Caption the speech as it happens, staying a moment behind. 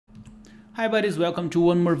Hi buddies, welcome to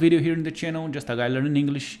one more video here in the channel, just a guy learning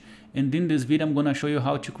English. And in this video I'm gonna show you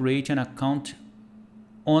how to create an account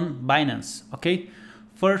on Binance. Okay,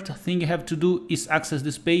 first thing you have to do is access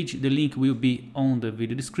this page. The link will be on the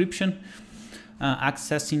video description.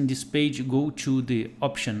 Accessing this page, go to the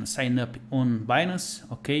option sign up on Binance.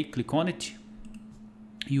 Okay, click on it.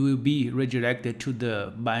 You will be redirected to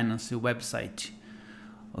the Binance website.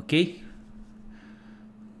 Okay,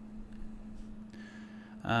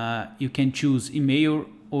 you can choose email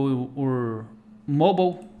or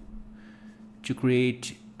mobile to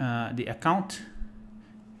create the account.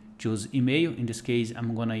 Choose email. In this case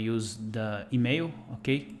I'm gonna use the email.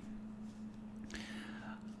 Okay,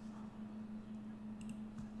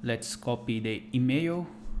 let's copy the email.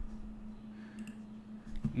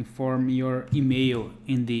 Inform your email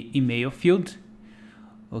in the email field.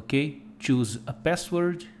 Okay, choose a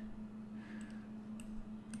password,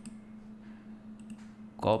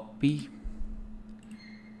 copy,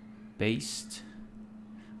 paste.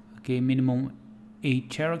 Okay, minimum 8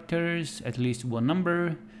 characters, at least one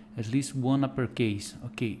number, at least one uppercase.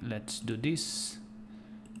 Okay, let's do this.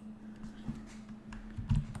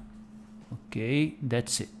 Okay,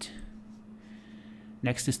 that's it.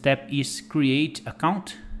 Next step is create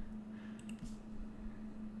account.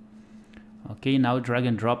 Okay, now drag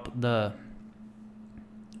and drop the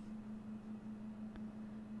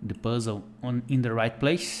puzzle in the right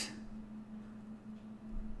place.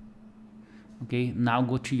 Okay, now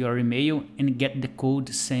go to your email and get the code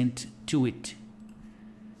sent to it.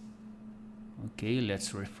 Okay,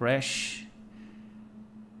 let's refresh.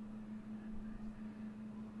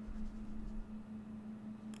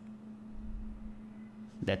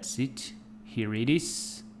 That's it. Here it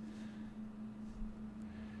is.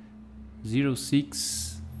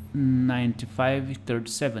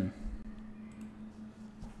 069537.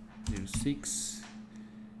 06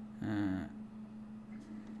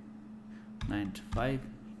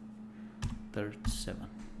 9537.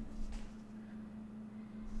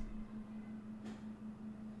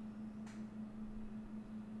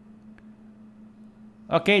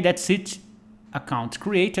 Okay, that's it. Account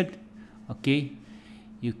created. Okay,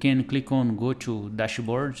 you can click on go to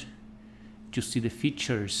dashboard to see the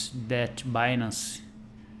features that Binance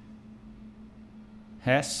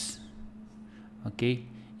has. Okay,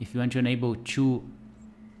 if you want to enable 2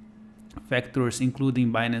 factors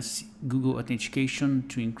including Binance Google authentication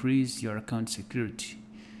to increase your account security.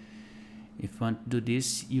 If you want to do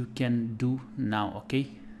this, you can do now.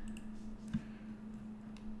 Okay,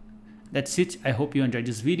 that's it. I hope you enjoyed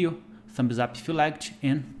this video. Thumbs up if you liked,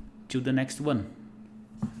 and till the next one.